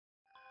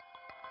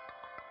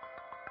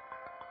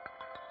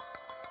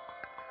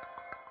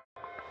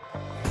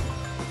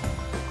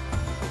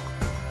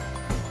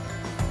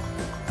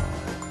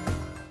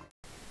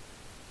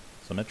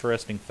Some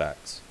interesting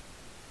facts.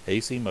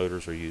 AC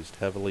motors are used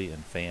heavily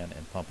in fan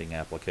and pumping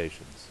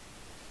applications.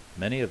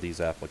 Many of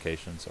these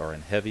applications are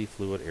in heavy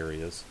fluid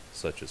areas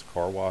such as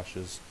car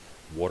washes,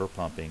 water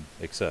pumping,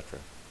 etc.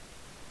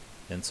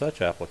 In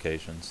such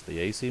applications, the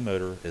AC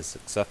motor is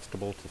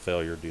susceptible to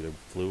failure due to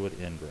fluid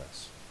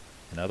ingress.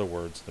 In other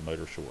words, the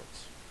motor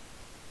shorts.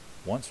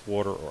 Once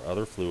water or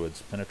other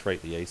fluids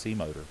penetrate the AC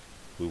motor,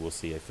 we will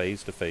see a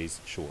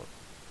phase-to-phase short.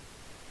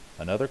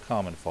 Another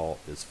common fault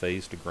is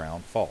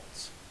phase-to-ground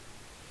faults.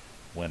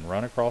 When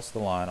run across the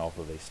line off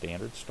of a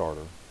standard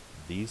starter,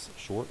 these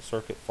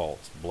short-circuit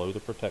faults blow the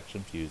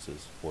protection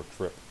fuses or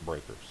trip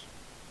breakers.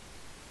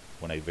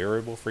 When a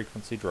variable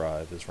frequency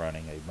drive is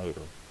running a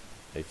motor,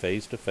 a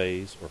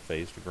phase-to-phase or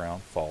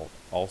phase-to-ground fault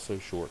also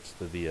shorts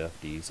the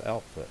VFD's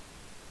output.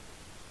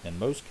 In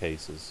most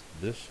cases,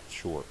 this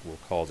short will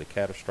cause a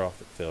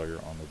catastrophic failure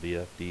on the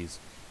VFD's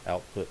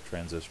output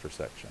transistor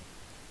section.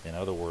 In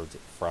other words,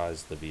 it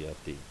fries the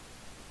VFD.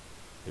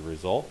 The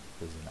result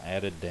is an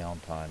added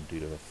downtime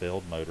due to a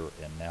failed motor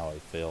and now a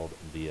failed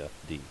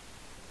VFD.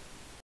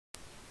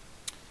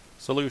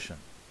 Solution: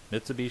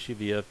 Mitsubishi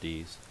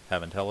VFDs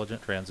have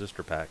intelligent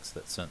transistor packs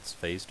that sense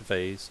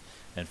phase-to-phase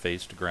and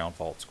phase-to-ground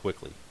faults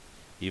quickly,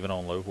 even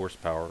on low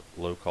horsepower,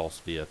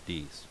 low-cost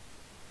VFDs.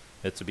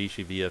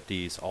 Mitsubishi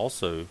VFDs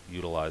also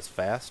utilize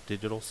fast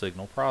digital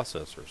signal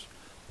processors,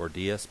 or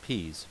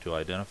DSPs, to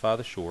identify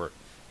the short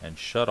and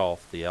shut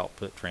off the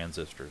output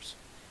transistors,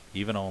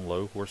 even on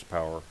low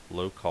horsepower,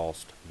 low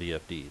cost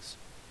VFDs.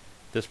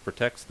 This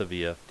protects the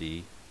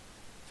VFD,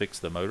 fix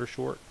the motor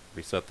short,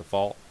 reset the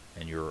fault,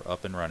 and you're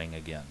up and running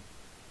again.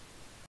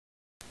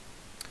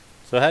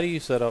 So how do you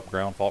set up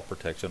ground fault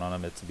protection on a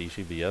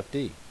Mitsubishi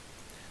VFD?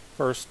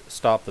 First,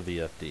 stop the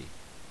VFD.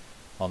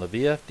 On the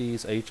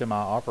VFD's HMI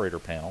operator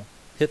panel,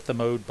 hit the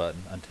mode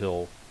button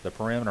until the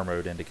parameter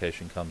mode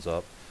indication comes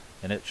up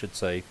and it should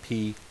say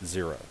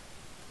P0.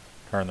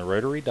 Turn the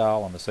rotary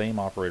dial on the same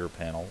operator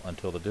panel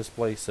until the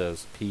display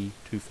says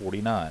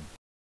P249.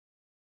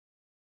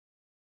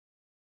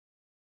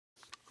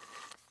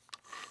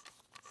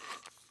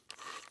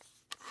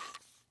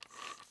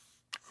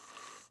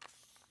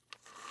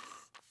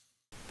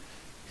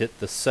 Hit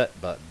the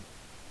set button.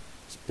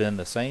 Spin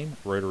the same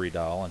rotary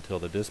dial until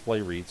the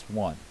display reads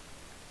 1.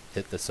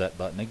 Hit the set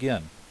button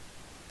again.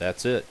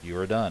 That's it, you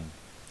are done.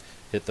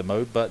 Hit the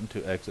mode button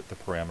to exit the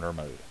parameter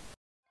mode.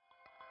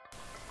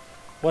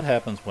 What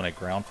happens when a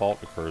ground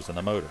fault occurs in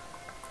the motor?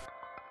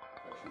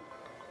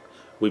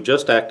 We've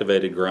just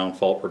activated ground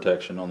fault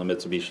protection on the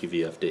Mitsubishi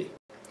VFD.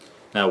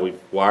 Now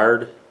we've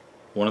wired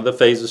one of the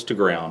phases to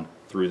ground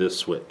through this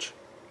switch.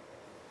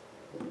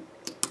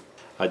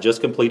 I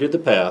just completed the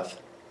path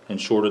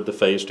and shorted the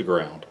phase to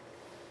ground.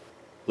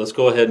 Let's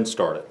go ahead and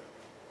start it.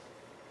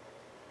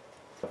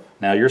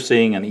 Now you're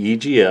seeing an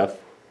EGF,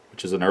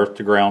 which is an earth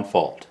to ground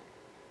fault.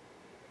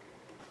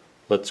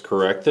 Let's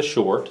correct the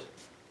short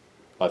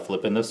by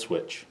flipping the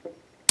switch.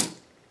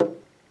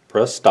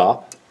 Press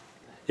stop.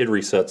 It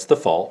resets the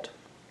fault.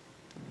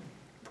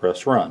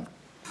 Press run.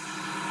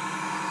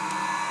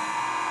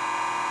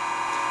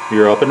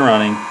 You're up and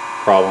running.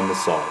 Problem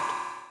is solved.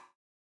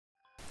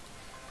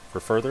 For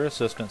further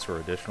assistance or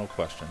additional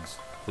questions,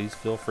 please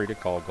feel free to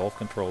call Gulf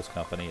Controls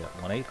Company at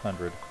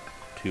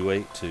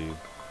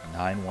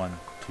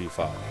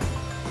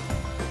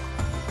 1-800-282-9125.